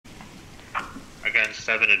Gun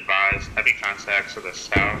 7 advised. Heavy contacts to the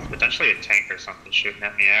south. Potentially a tank or something shooting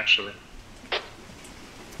at me, actually.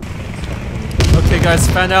 Okay, guys,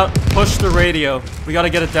 fan out. Push the radio. We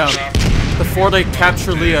gotta get it down before they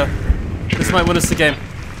capture Leah. This might win us the game.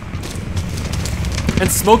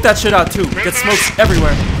 And smoke that shit out too. Get smokes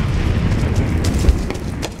everywhere.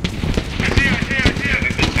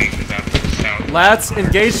 Lads,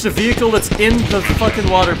 engage the vehicle that's in the fucking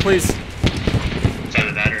water, please.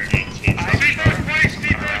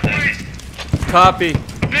 Copy.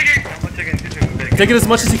 Dig it as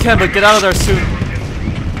much as you can, but get out of there soon.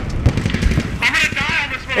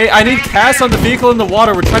 Hey, I need CAS on the vehicle in the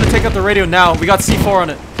water. We're trying to take out the radio now. We got C4 on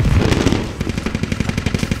it.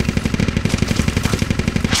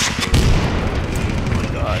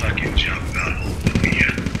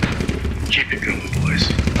 Keep it going, boys.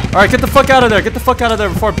 Alright, get the fuck out of there. Get the fuck out of there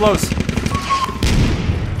before it blows.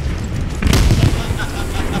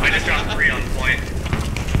 I just got 3 on point.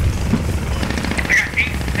 I got 8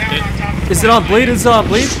 down on top of Is it on bleed? Is it on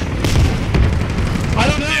bleed? I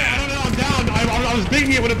don't know. I'm down. I was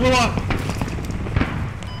thinking it when it blew up.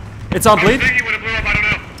 It's on bleed? I was thinking when it blew up, I don't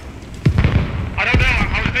know.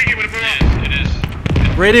 I was thinking when it blew up. It is.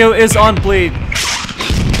 Radio is on bleed.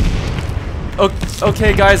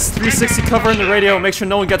 Okay, guys, 360 cover in the radio. Make sure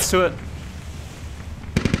no one gets to it.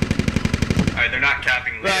 Alright, they're not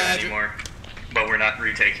capping Leah anymore, but we're not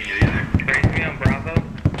retaking it either. 33 on Bravo.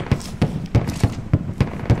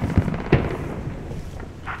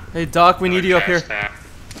 Hey, Doc, we need you up here.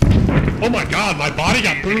 Oh my god, my body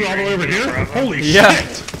got booed all the way over here? Holy Yeah.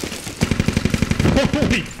 shit!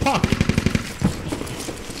 Holy fuck!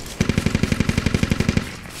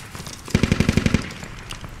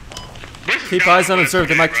 Keep eyes on observe.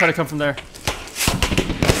 They might try to come from there.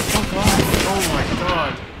 Fuck off. Oh my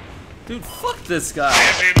god. Dude, fuck this guy.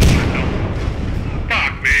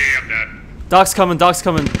 Fuck me, I'm dead. Doc's coming. Doc's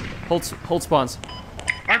coming. Hold spawns.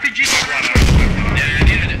 RPG. Yeah,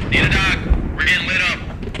 need a doc. We're getting lit up.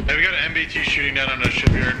 Hey, we got an MBT shooting down on a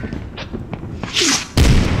shipyard.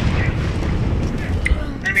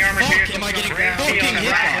 Enemy armor here. Am I getting fucking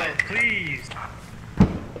hit by? Please.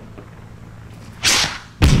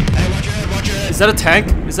 Hey, watch your head, watch your head. Is that a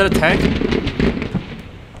tank? Is that a tank?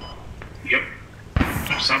 Yep.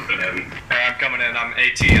 Something heavy. Hey, I'm coming in. I'm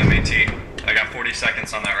AT. I got 40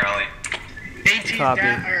 seconds on that rally.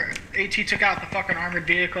 AT took out the fucking armored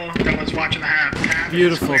vehicle that was watching the half.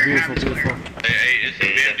 Beautiful, beautiful, beautiful. Hey, it's the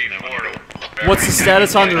BMD4. What's the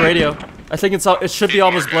status on the radio? I think it should be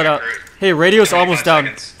almost bled out. Hey, radio's almost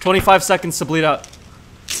down. 25 seconds to bleed out.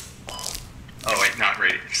 Oh wait, not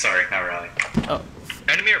radio. Sorry, not rally. Oh.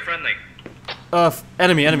 Enemy or friendly?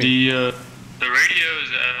 Enemy. The radio's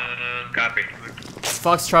copy.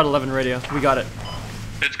 Foxtrot 11 radio. We got it.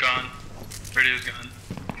 It's gone. Radio's gone.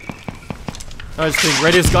 No, just kidding.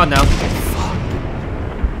 Radio's gone now.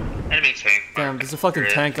 Enemy tank. Damn, there's a fucking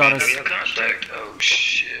tank on us. Oh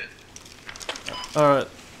shit. Alright,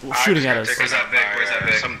 well, shooting at us. Where's that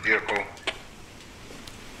Vic? Some vehicle.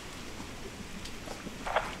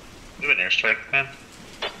 Do an airstrike, man.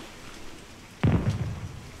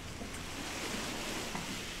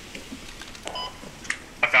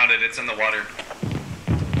 I found it. It's in the water.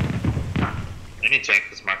 Any tank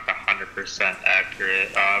is marked 100% accurate.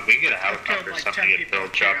 We get a helicopter or something to get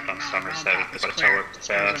build dropped on Somerset. But tell what it's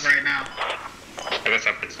at. Right now. I guess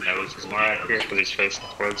up its nose is more accurate because he's facing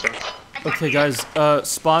towards us. Okay, guys,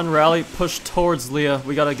 spawn rally, push towards Leah.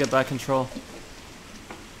 We gotta get back control.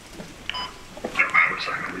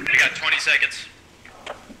 We got 20 seconds.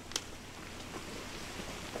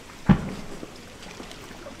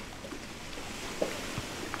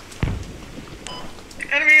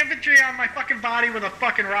 Enemy infantry on my fucking body with a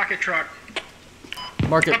fucking rocket truck.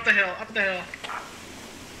 Mark it. Up the hill.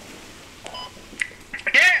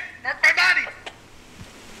 Yeah! Mark my body!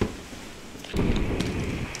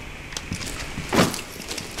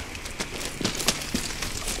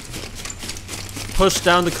 Push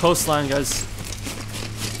down the coastline, guys.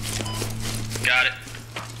 Got it.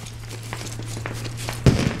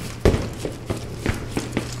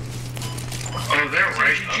 Oh, they're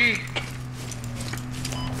right. GG.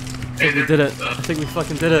 I think we did it. I think we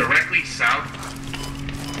fucking did it. Directly south. I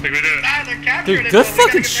think we did it. Ah, they're captured. Dude, good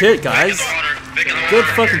fucking shit, guys. Good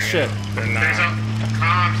fucking shit.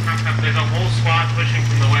 There's a whole squad pushing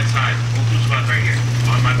from the west side. Whole 2 squads right here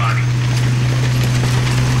on my body.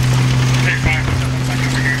 Take 5 or something like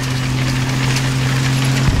over here.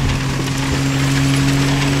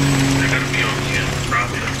 They're gonna be on the end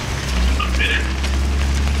probably a minute.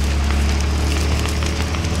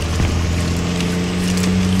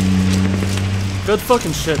 Good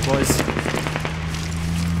fucking shit, boys.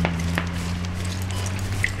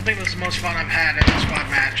 think this is the most fun I've had in a squad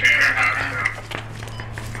match.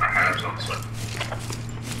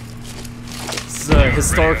 This is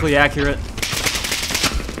historically accurate.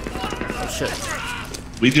 Oh shit.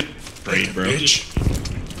 We just Brain, bro. Bitch.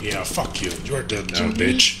 Yeah, fuck you. You're dead now,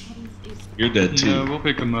 bitch. You're dead too. No, we'll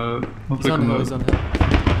pick him up. We'll He's pick on him hill, up. he's on hill.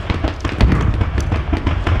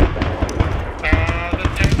 The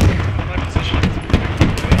tank, my position.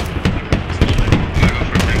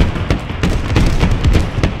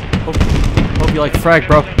 Hope you like frag,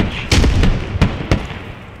 bro.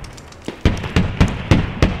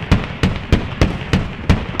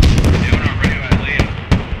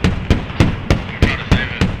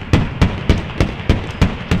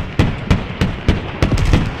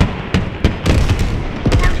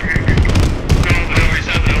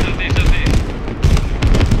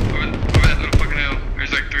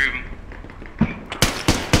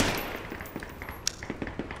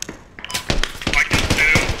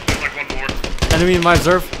 Enemy in my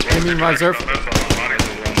observe. Enemy in my observe.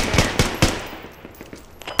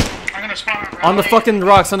 I'm gonna spawn at On the fucking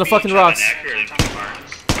rocks. On the fucking rocks.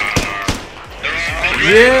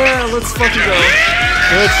 Yeah, let's fucking go.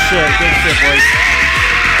 Good shit. Good shit, boys.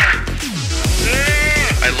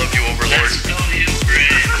 I love you, Overlord.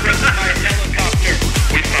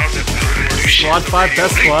 Squad 5,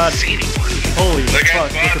 best squad. Holy fuck,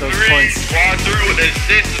 look at those points. Squad 3 with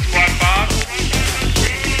assist to Squad 5.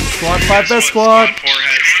 Squad 5, best squad. Squad 4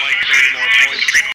 has